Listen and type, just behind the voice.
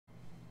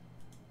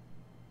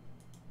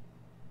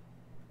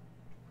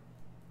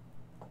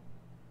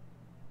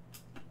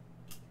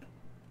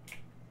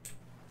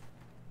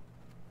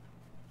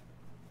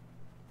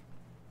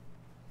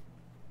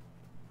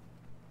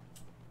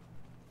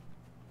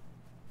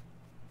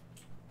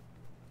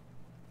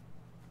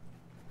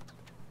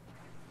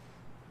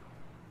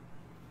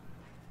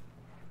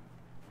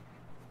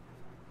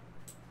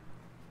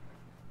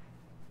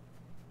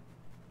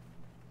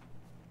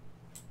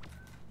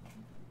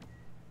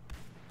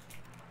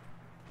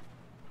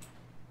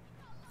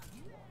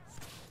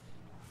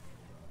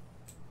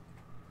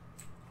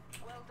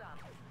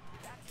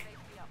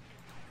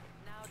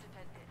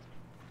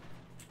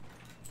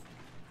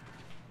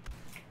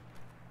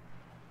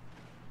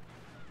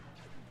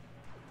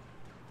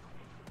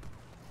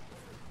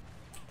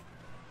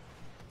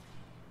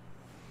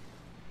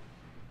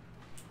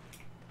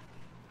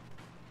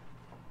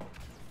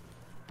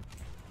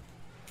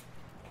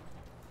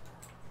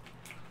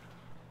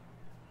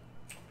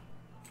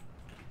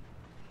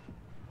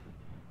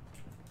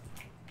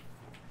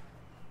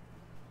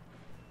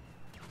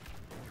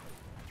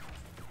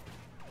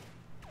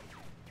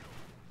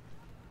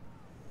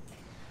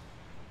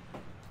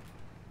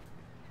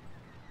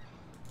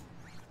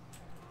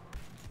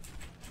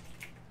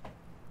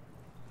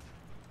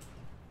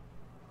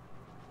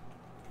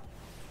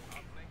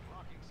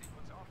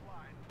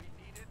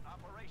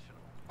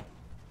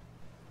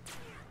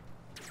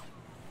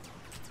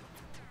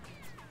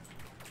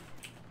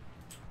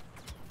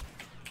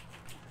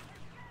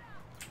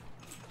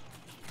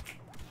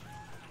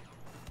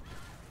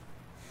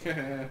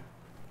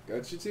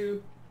Got you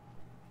too.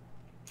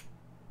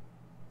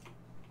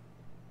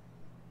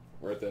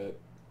 Worth it.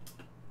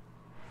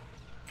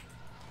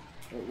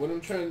 What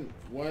I'm trying,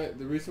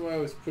 the reason why I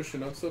was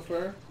pushing up so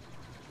far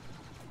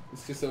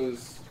is because I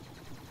was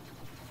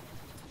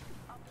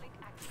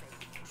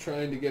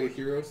trying to get a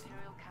hero.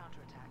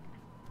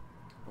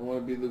 I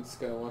want to be Luke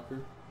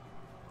Skywalker.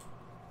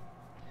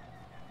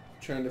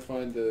 Trying to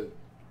find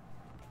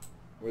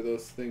where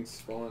those things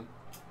spawn.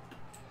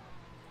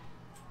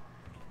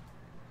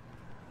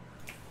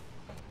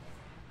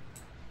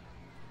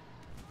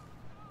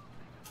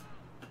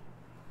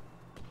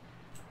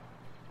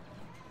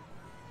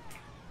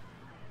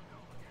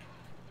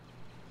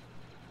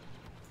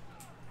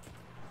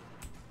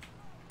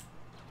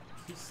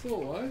 He's still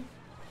alive?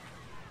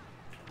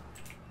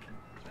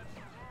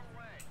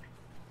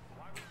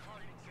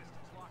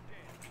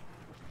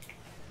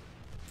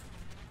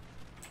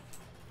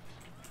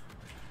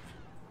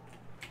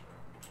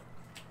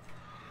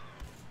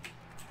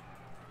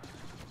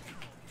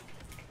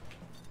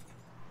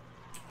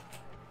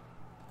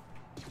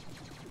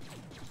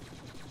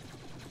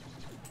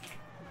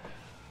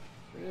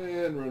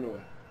 And run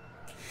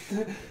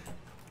away.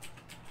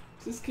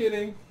 Just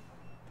kidding.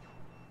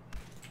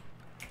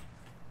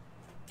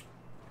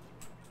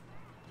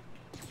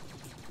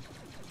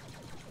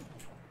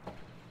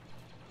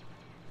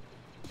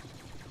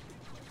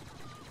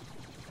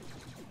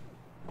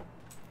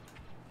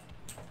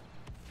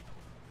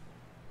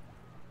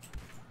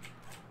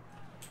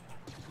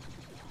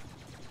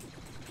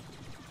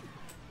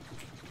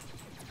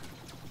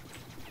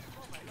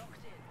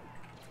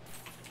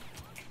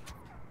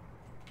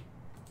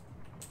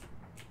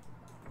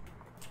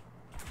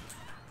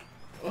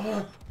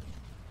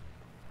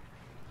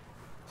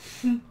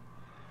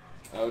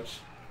 Ouch.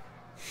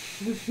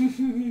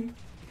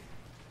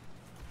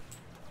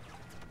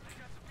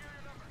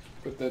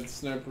 Put that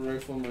sniper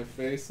rifle in my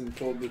face and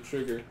pulled the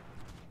trigger.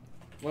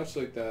 Much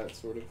like that,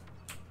 sort of.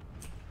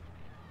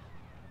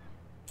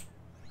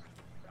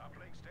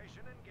 Uplink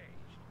station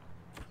engaged.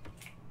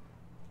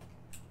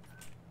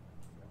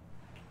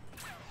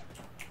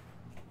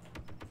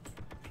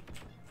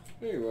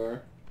 There you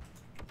are.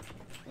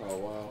 Oh,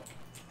 wow.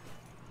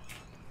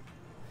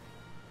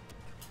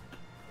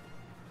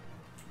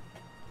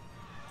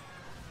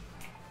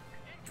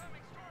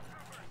 Incoming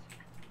stormtroopers.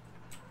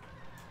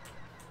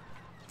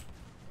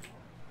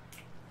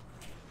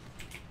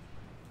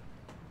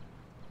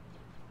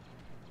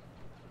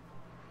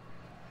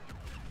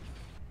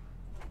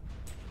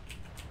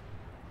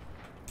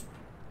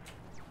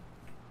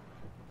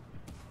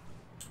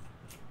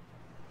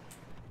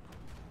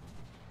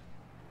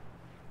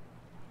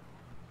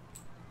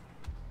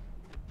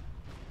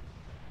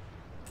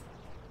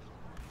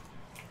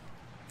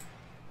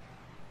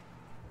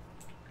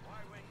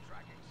 Y-wing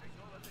tracking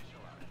signal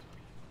initialized.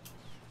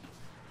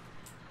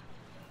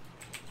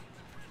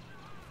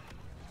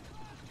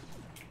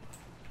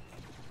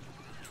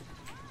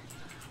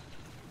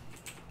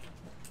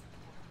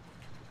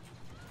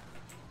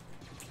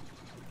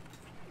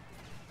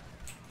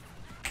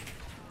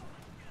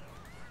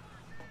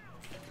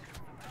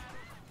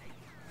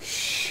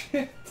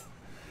 Shit!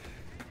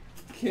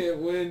 Can't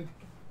win.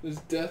 There's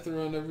death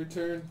around every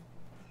turn.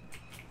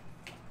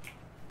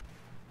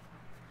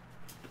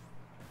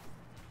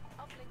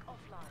 Uplink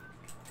offline.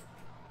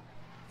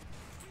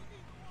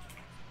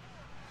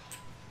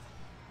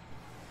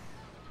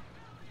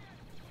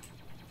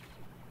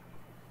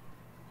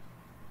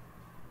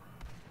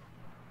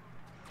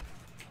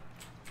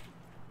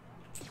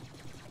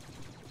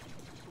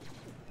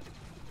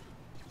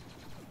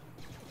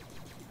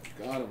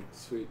 Got him.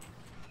 Sweet.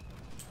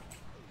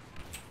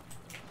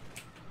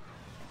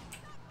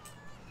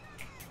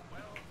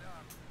 Well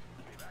done.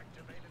 We've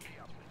activated the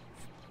uplink.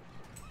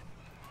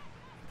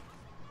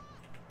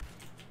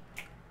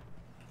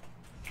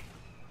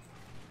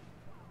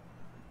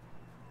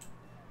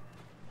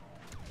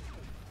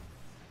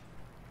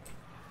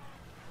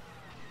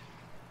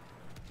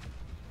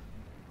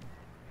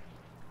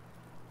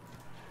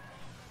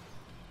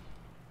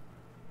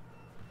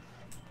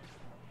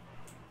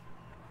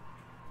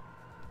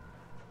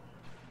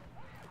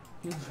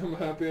 I'm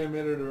happy I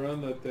made it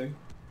around that thing.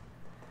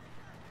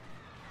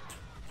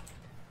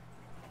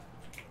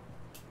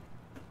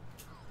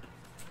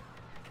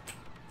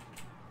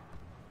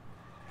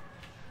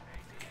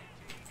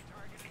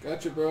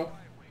 Gotcha, bro.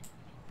 Y-wing.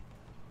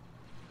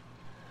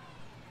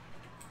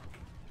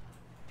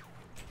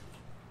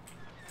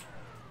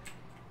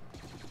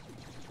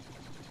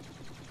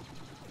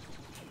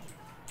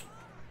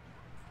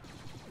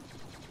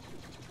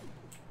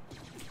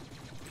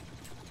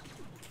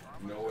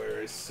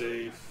 Nowhere is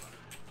safe.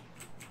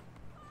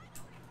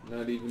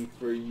 Not even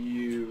for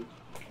you.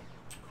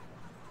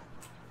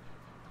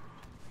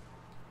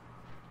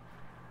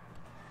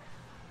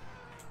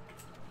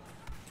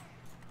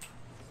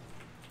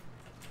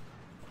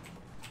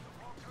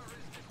 Walker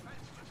is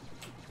defenseless.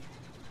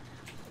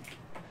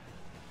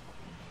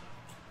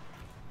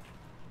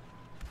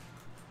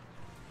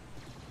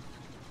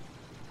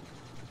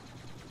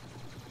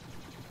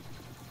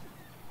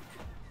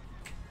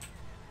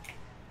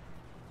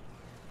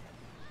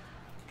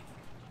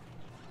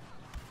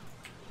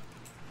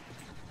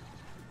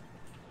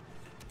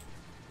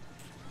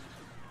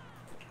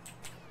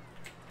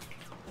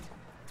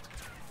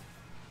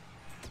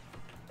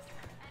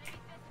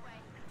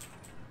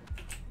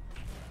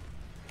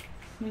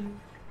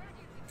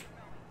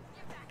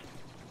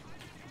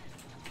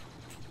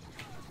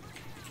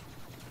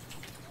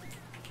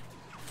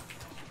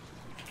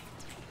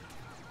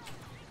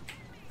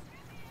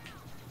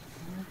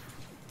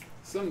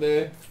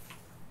 Someday.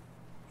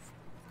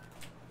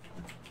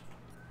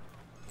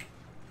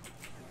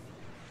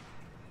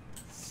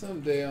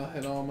 Someday I'll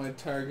hit all my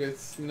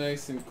targets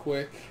nice and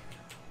quick.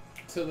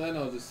 Till then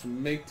I'll just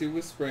make do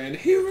with spraying.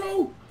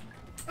 Hero!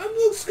 I'm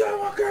Luke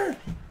Skywalker!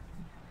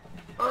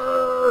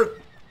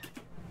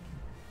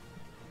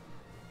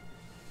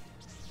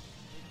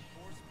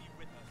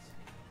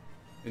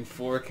 In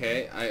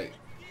 4K?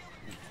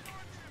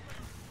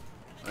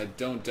 I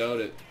don't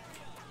doubt it.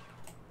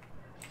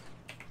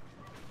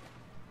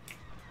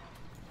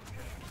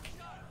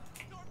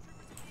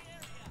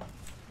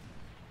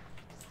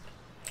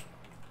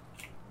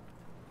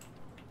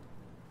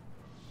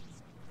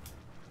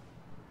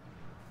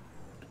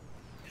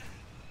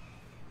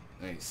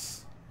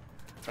 Nice.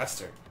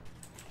 Faster.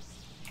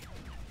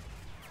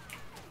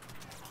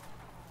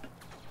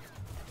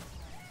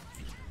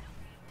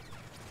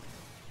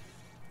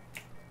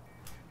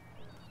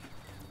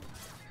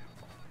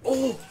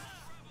 Oh!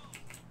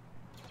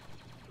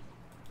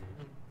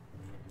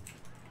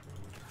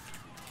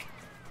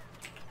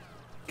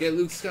 Get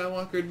Luke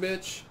Skywalker,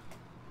 bitch.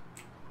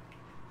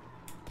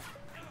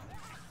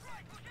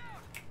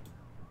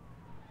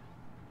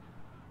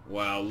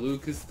 Wow,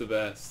 Luke is the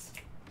best.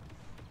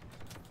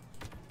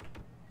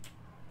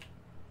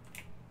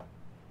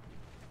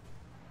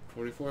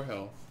 .44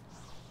 health.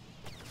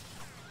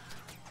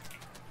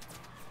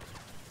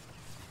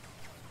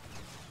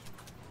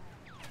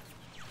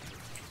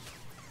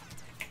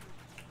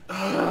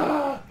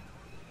 Ah!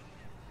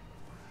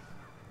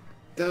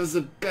 That was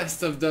the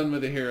best I've done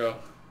with a hero.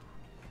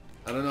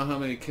 I don't know how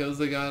many kills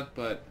I got,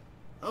 but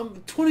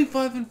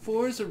 25 and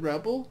 4 as a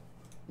rebel?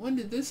 When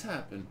did this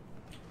happen?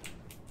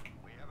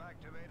 We have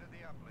activated the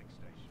uplink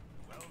station.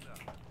 Well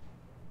done.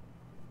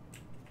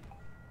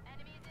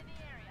 Enemies in the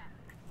area.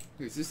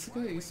 Wait, is this the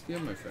guy that used to be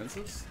on my friends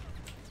list?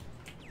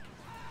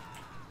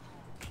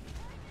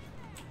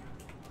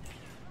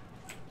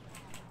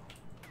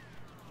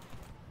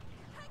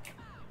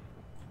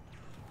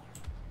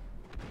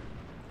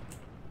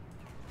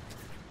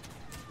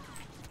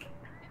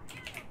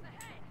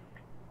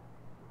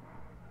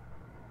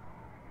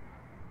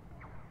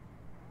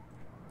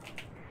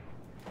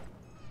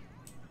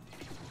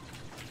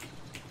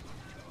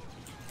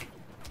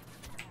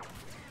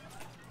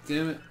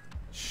 Damn it.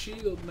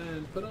 Shield,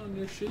 man. Put on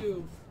your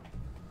shield.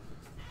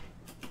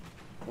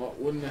 Well,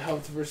 wouldn't have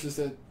helped versus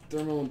that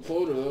thermal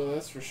imploder, though,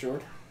 that's for sure.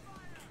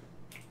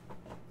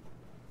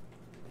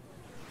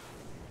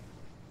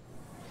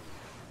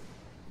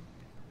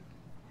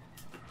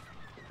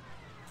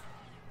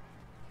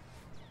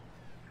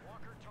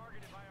 Walker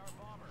targeted by our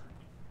bomber.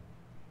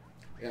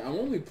 Yeah, I'm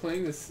only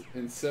playing this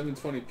in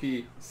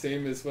 720p,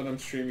 same as what I'm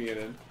streaming it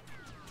in.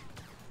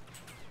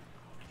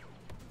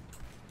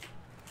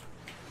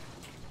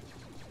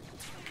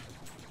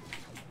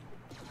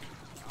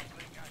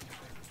 Uplink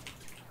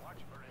activated.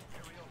 Watch for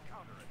Imperial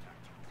counterattack.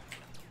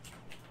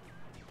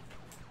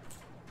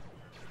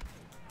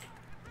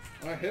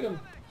 I hit him.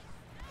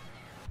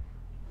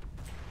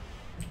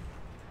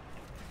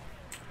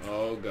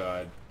 Oh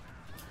god.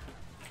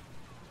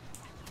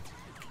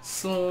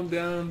 Slow him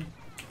down.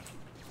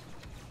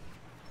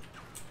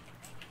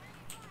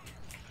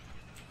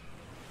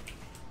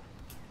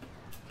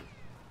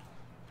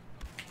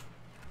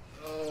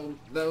 Oh,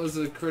 that was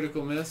a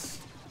critical miss.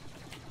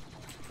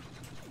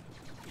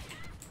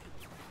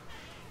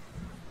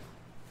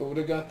 If I would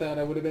have got that,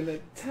 I would have been a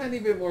tiny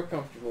bit more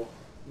comfortable.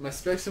 My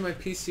specs on my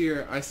PC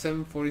are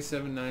i7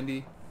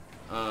 4790,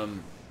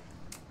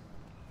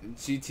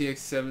 GTX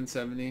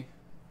 770,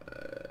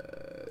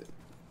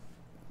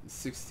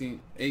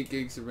 8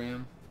 gigs of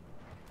RAM.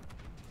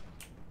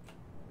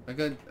 I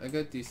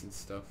got decent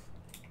stuff.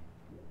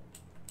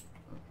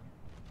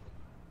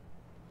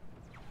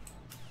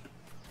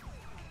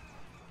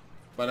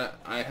 But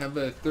I have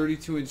a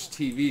 32-inch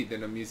TV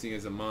that I'm using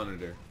as a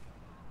monitor.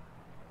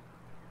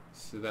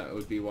 So that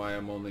would be why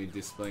I'm only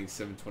displaying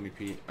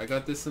 720p. I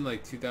got this in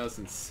like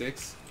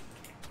 2006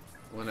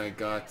 when I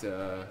got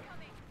oh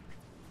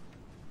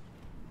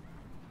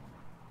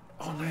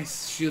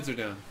nice, shields are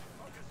down.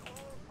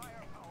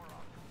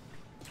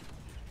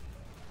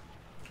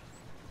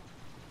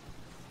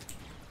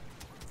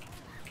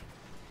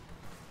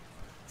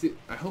 Dude,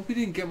 I hope he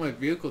didn't get my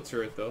vehicle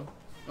turret though.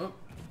 Oh.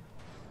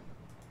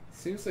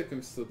 Seems like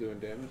I'm still doing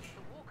damage.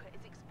 Walker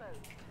is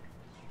exposed.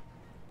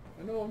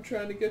 I know, I'm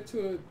trying to get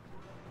to it.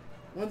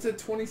 One's at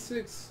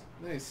 26.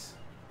 Nice.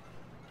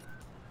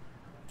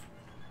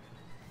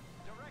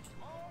 Direct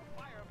all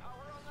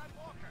firepower on that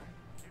walker.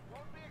 It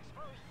won't be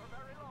exposed for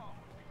very long.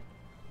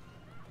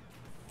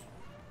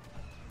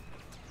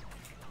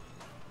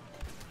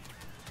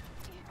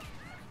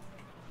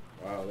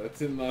 Wow, that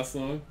didn't last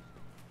long.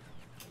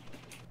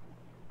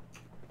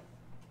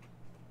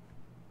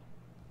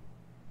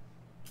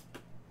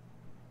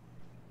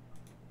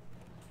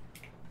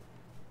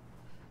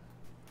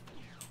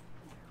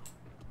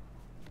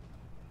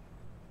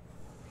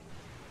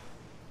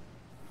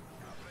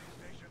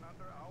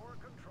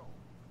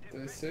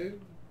 save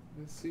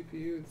the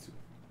CPU? It's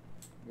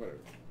whatever.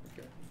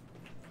 Okay.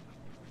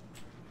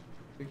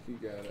 I think you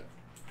got it.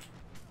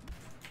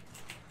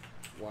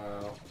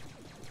 Wow.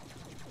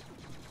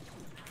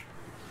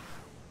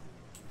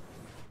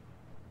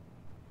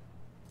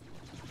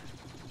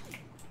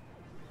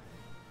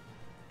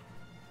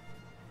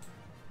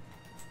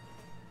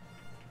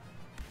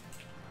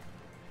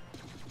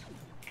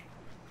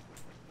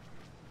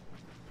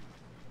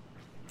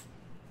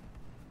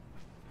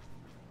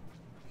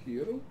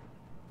 Kyoto?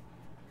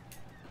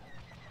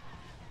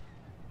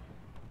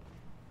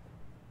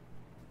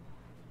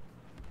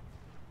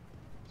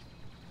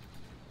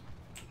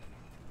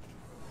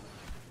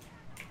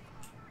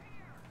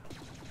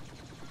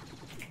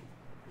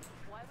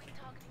 Why are we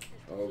targeting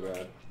systems? Oh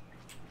god.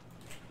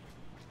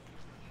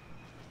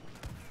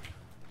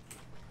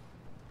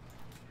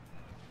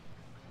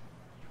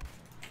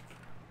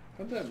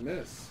 How'd that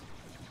miss?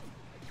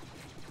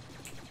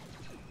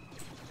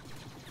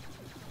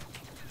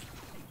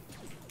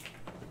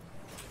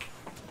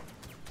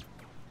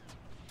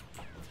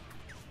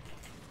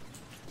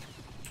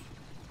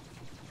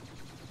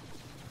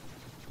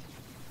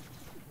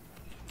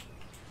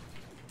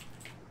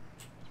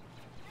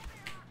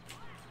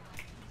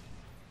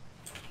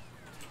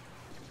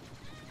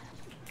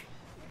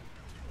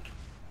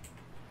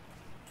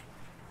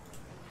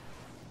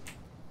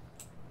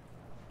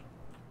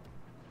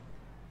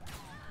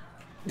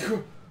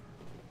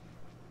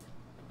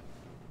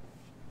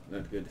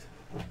 Not good.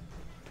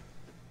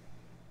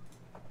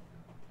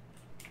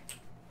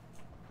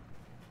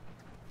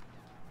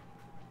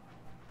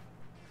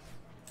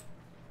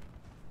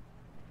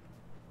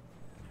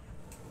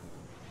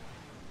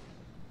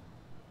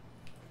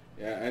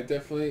 Yeah, I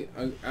definitely,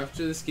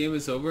 after this game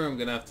is over, I'm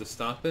gonna have to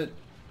stop it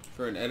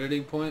for an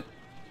editing point,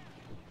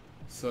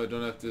 so I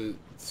don't have to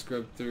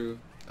scrub through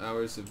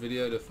hours of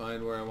video to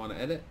find where I want to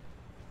edit.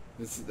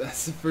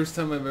 That's the first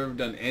time I've ever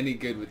done any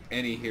good with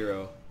any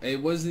hero.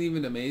 It wasn't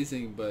even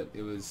amazing, but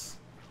it was...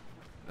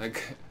 I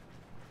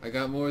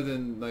got more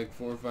than like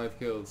 4 or 5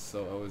 kills,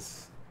 so I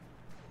was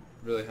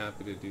really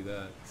happy to do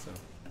that. So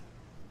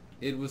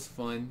it was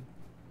fun.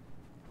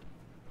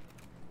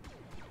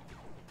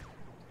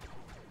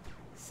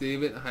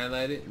 Save it,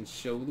 highlight it, and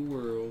show the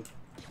world.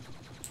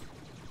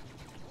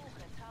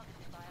 Walker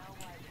targeted by our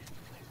wide.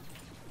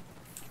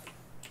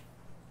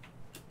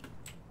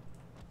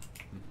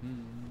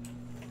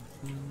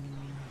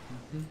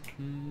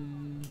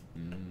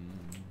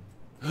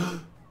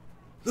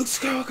 Luke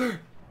Skywalker!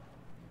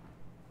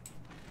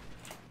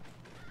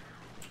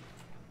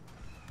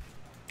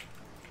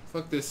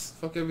 Fuck this.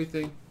 Fuck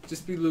everything.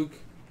 Just be Luke.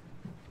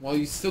 While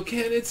you still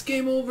can, it's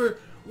game over!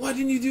 Why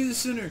didn't you do this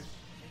sooner?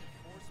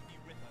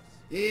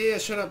 Yeah,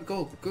 shut up.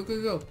 Go. Go,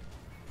 go, go.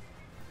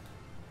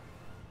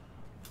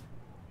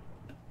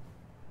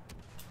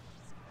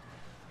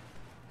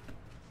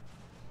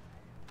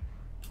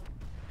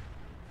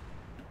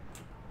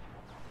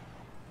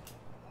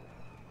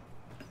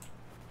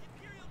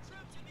 Imperial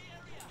troops in the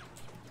area.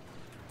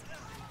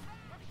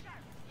 Look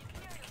sharp!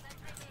 Imperials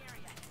entering the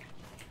area.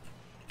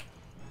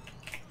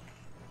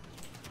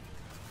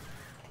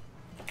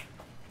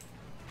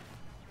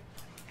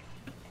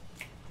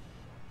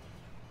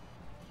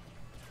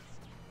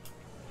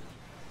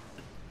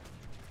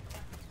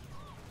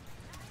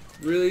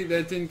 Really?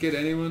 That didn't get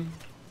anyone?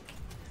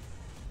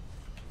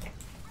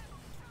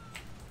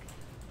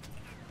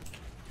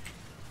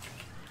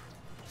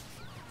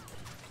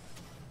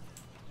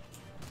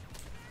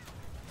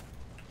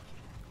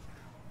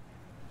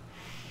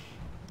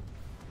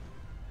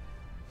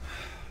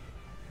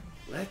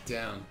 Let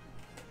down.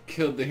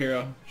 Killed the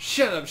hero.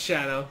 Shut up,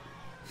 Shadow.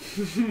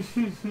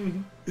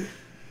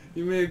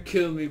 You may have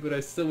killed me, but I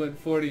still went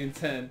 40 and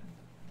 10.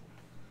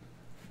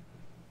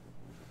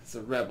 It's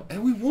a rebel.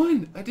 And we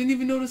won! I didn't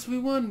even notice we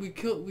won.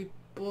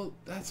 Well,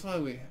 that's why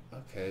we...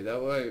 Okay,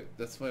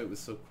 that's why it was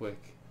so quick.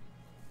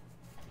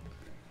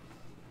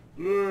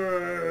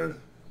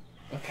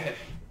 Okay.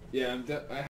 Yeah, I